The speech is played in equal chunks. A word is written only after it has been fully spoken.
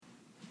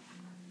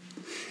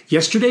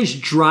Yesterday's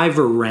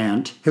driver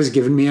rant has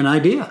given me an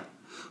idea.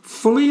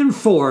 Fully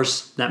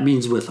enforce, that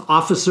means with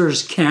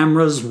officers,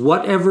 cameras,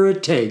 whatever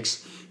it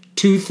takes,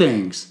 2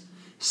 things.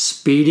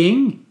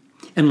 Speeding,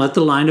 and let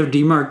the line of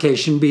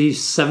demarcation be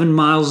 7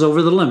 miles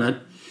over the limit,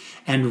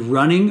 and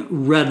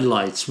running red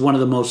lights, one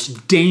of the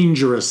most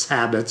dangerous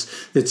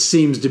habits that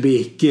seems to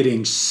be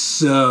getting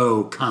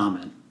so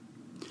common.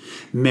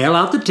 Mail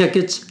out the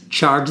tickets,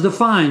 charge the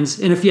fines,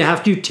 and if you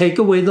have to, take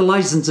away the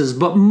licenses,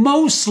 but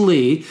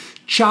mostly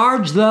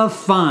charge the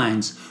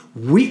fines.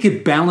 We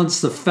could balance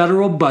the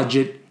federal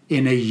budget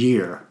in a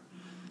year.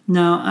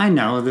 Now, I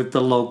know that the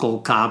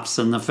local cops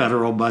and the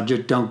federal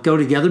budget don't go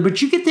together,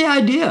 but you get the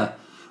idea.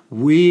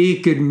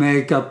 We could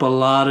make up a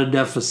lot of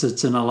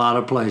deficits in a lot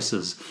of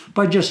places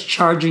by just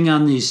charging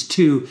on these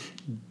 2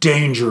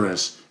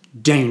 dangerous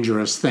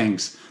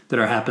things that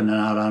are happening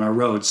out on our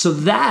roads. So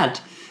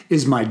that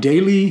is my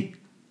daily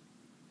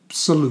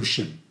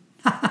solution.